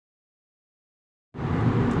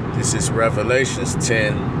This is Revelations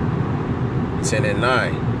 10 and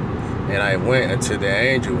 9. And I went unto the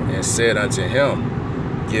angel and said unto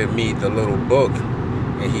him, Give me the little book.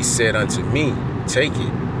 And he said unto me, Take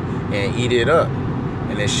it and eat it up,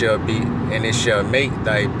 and it shall make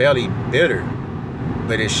thy belly bitter,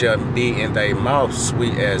 but it shall be in thy mouth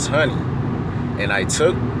sweet as honey. And I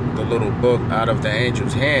took the little book out of the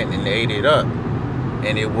angel's hand and ate it up,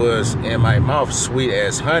 and it was in my mouth sweet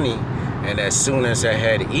as honey, and as soon as I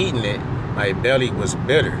had eaten it, my belly was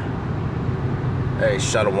bitter. Hey,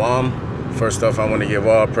 Shalom. First off, I want to give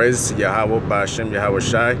all praises to Yahweh, Ba'ashem, Yahweh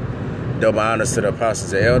Shai. Double honors to the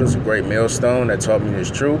apostles and elders, a great millstone that taught me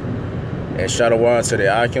this truth. And Shalom to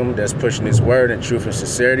the Akim that's pushing his word in truth and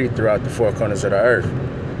sincerity throughout the four corners of the earth.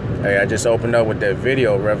 Hey, I just opened up with that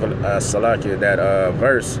video, Salakia, that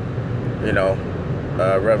verse,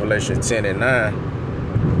 Revelation 10 and 9,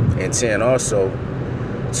 and 10 also,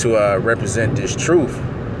 to represent this truth.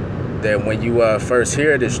 That when you first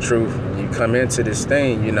hear this truth, you come into this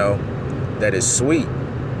thing, that is sweet.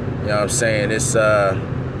 You know what I'm saying? It's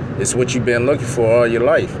what you've been looking for all your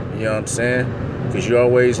life. You know what I'm saying? Because you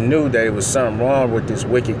always knew that it was something wrong with this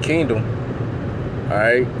wicked kingdom. All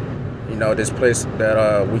right? This place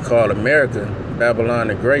that we call America, Babylon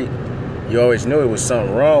the Great. You always knew it was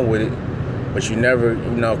something wrong with it, but you never,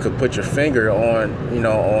 could put your finger on,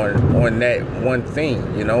 on that one thing,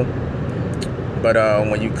 But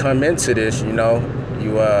when you come into this, you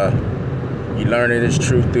learning this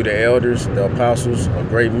truth through the elders, the apostles, a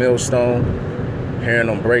great millstone, hearing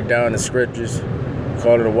them break down the scriptures,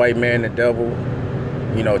 calling the white man the devil,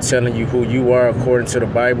 telling you who you are according to the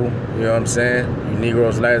Bible. You know what I'm saying? You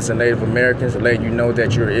Negroes, Latins, and Native Americans, letting you know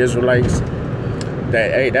that you're Israelites.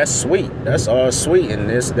 That, hey, that's sweet. That's all sweet, and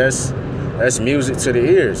that's music to the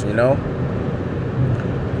ears, But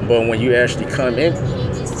when you actually come in,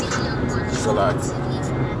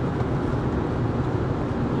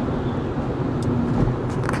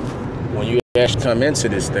 when you actually come into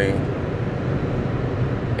this thing,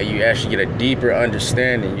 and you actually get a deeper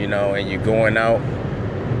understanding, and you're going out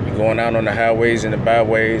on the highways and the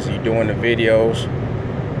byways, you're doing the videos,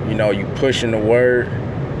 you pushing the word,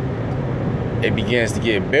 it begins to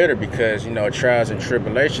get better because, trials and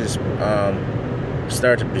tribulations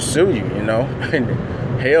start to pursue you, and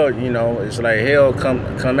hell, it's like hell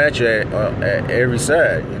come at you at every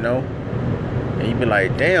side, and you be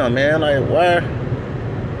like, damn, man, like,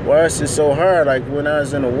 why is it so hard? Like, when I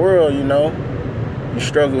was in the world, you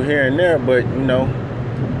struggle here and there, but,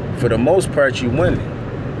 for the most part, you win it.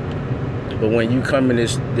 But when you come in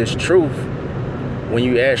this truth, when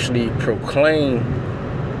you actually proclaim,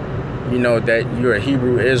 that you're a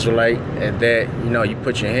Hebrew Israelite, and that, you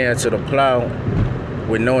put your hand to the plow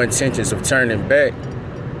with no intentions of turning back,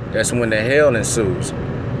 that's when the hell ensues. You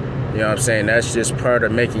know what I'm saying? That's just part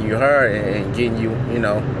of making you hard and getting you,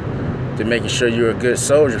 to making sure you're a good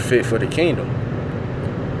soldier fit for the kingdom.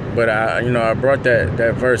 But I brought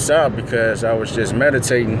that verse out because I was just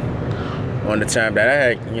meditating on the time that I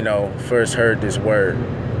had, first heard this word,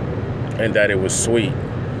 and that it was sweet.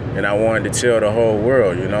 And I wanted to tell the whole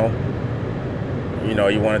world, you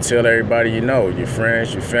want to tell everybody your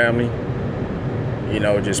friends, your family,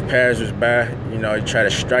 just passers-by, you try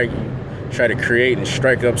to create and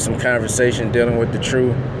strike up some conversation dealing with the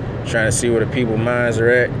truth, trying to see where the people's minds are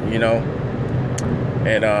at,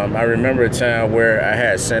 And I remember a time where I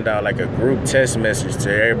had sent out like a group text message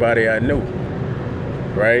to everybody I knew,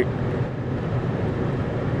 right?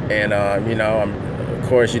 And, of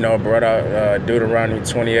course, brought out Deuteronomy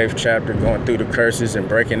 28th chapter, going through the curses and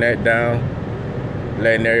breaking that down,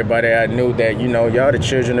 letting everybody I knew that, y'all the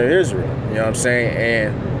children of Israel, you know what I'm saying?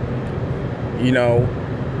 And,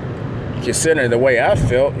 considering the way I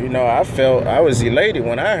felt, I was elated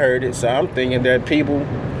when I heard it. So I'm thinking that people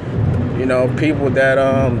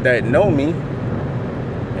that know me,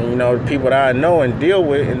 and the people that I know and deal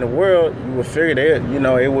with in the world, you would figure that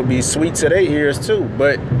it would be sweet to their ears too.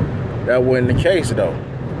 But that wasn't the case though.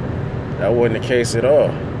 That wasn't the case at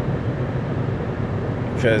all.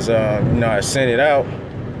 Because I sent it out,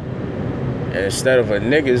 and instead of a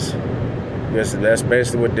niggas, because that's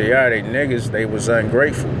basically what they are. They niggas. They was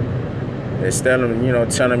ungrateful. Instead of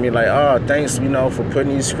telling me like, oh, thanks for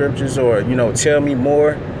putting these scriptures, or tell me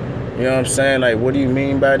more. You know what I'm saying? Like, what do you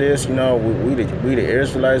mean by this? We the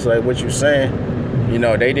Israelites, like what you saying?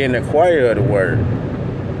 They didn't acquire the word.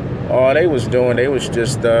 All they was doing, they was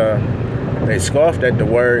just, they scoffed at the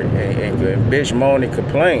word and bitch, moan, and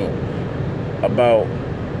complain about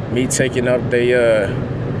me taking up they,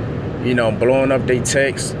 blowing up their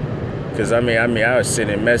texts. Because, I was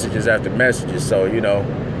sending messages after messages. So, they,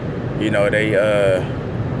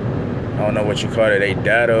 I don't don't know what you call it, they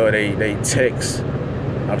data or they text.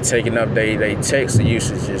 I'm taking up they text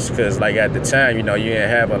usages because, like, at the time, you know, you didn't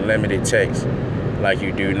have unlimited text like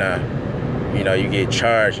you do now. You know, you get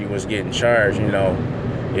charged. You was getting charged, you know,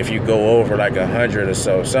 if you go over like 100 or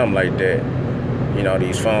so, something like that. You know,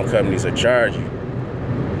 these phone companies will charge you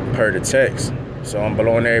per the text. So I'm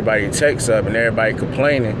blowing everybody's text up and everybody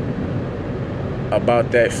complaining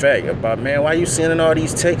about that fact. About, man, why you sending all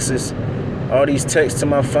these texts to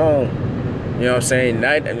my phone? You know what I'm saying?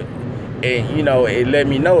 And, you know, it let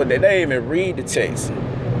me know that they didn't even read the text.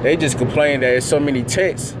 They just complain that there's so many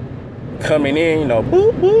texts coming in, you know,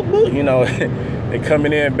 boop, boop, boop, you know, they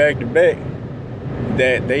coming in back to back,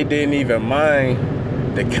 that they didn't even mind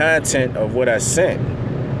the content of what I sent.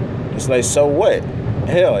 It's like, so what?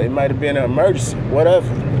 Hell, it might have been an emergency, whatever.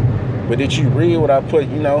 But did you read what I put,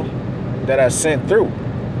 you know, that I sent through?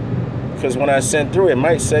 Because when I sent through, it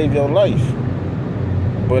might save your life.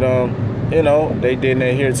 But, you know, they didn't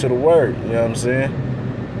adhere to the word, you know what I'm saying?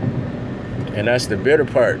 And that's the bitter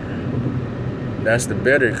part. That's the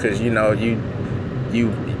bitter, because, you know, you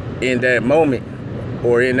in that moment,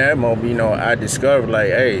 you know, I discovered, like,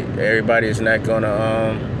 hey, everybody is not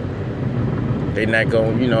gonna, they're not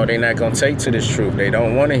gonna take to this truth. They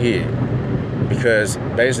don't want to hear it, because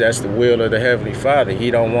basically that's the will of the Heavenly Father.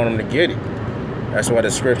 He don't want them to get it. That's why the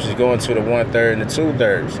scriptures go into the 1/3 and the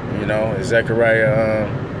 2/3. You know, Zechariah,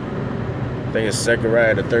 I think it's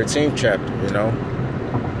Zechariah the 13th chapter. You know,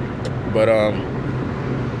 but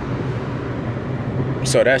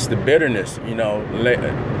so that's the bitterness. You know,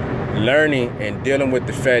 learning and dealing with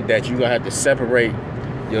the fact that you're gonna have to separate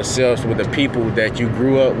yourselves with the people that you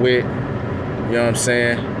grew up with. You know what I'm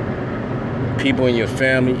saying? People in your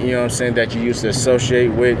family, you know what I'm saying, that you used to associate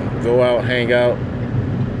with, go out, hang out,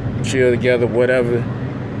 chill together, whatever.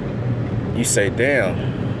 You say, damn,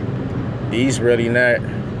 he's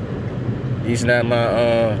not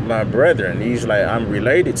my brethren. He's like, I'm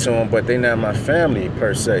related to them, but they're not my family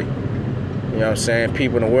per se. You know what I'm saying?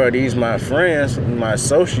 People in the world, these my friends, my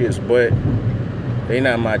associates, but they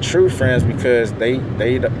not my true friends, because they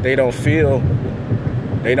don't feel,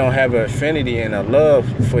 they don't have an affinity and a love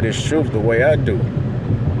for this truth the way I do.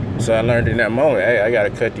 So I learned in that moment, hey, I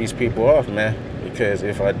gotta cut these people off, man, because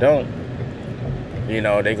if I don't, you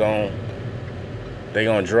know, they gonna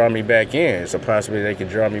draw me back in. It's a possibility they can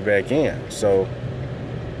draw me back in. So,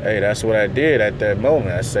 hey, that's what I did at that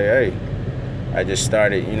moment. I say, hey, I just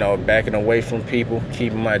started, you know, backing away from people,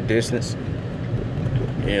 keeping my distance.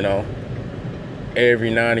 You know,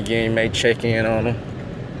 every now and again, you may check in on them,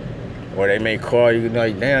 or they may call you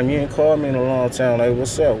like, damn, you ain't called me in a long time. Like,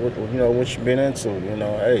 what's up? What you been into? You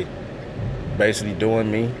know, hey, basically doing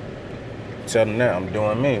me. Tell them now I'm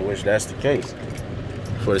doing me, which that's the case.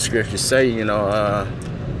 For the scriptures say, you know,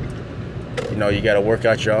 you got to work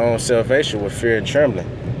out your own salvation with fear and trembling.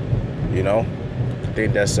 You know, I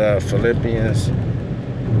think that's Philippians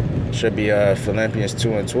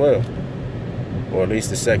 2:12, or at least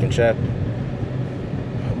the 2nd chapter.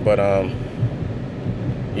 But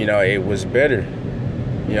you know, it was better.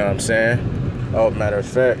 You know what I'm saying? Oh, matter of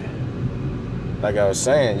fact, like I was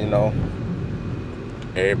saying, you know,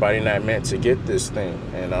 everybody not meant to get this thing.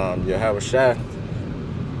 And Yahushua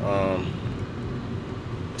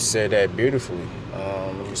said that beautifully.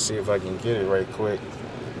 Let me see if I can get it right quick.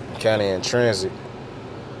 I'm kind of in transit,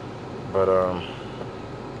 but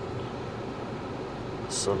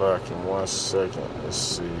so like in 1 second, let's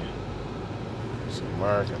see. It's in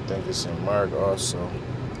Mark. I think it's in Mark also.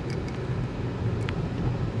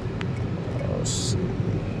 Let's see.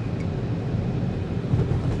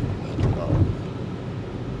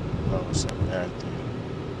 No, it's in Matthew.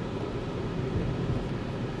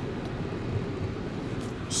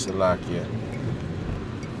 Salakia.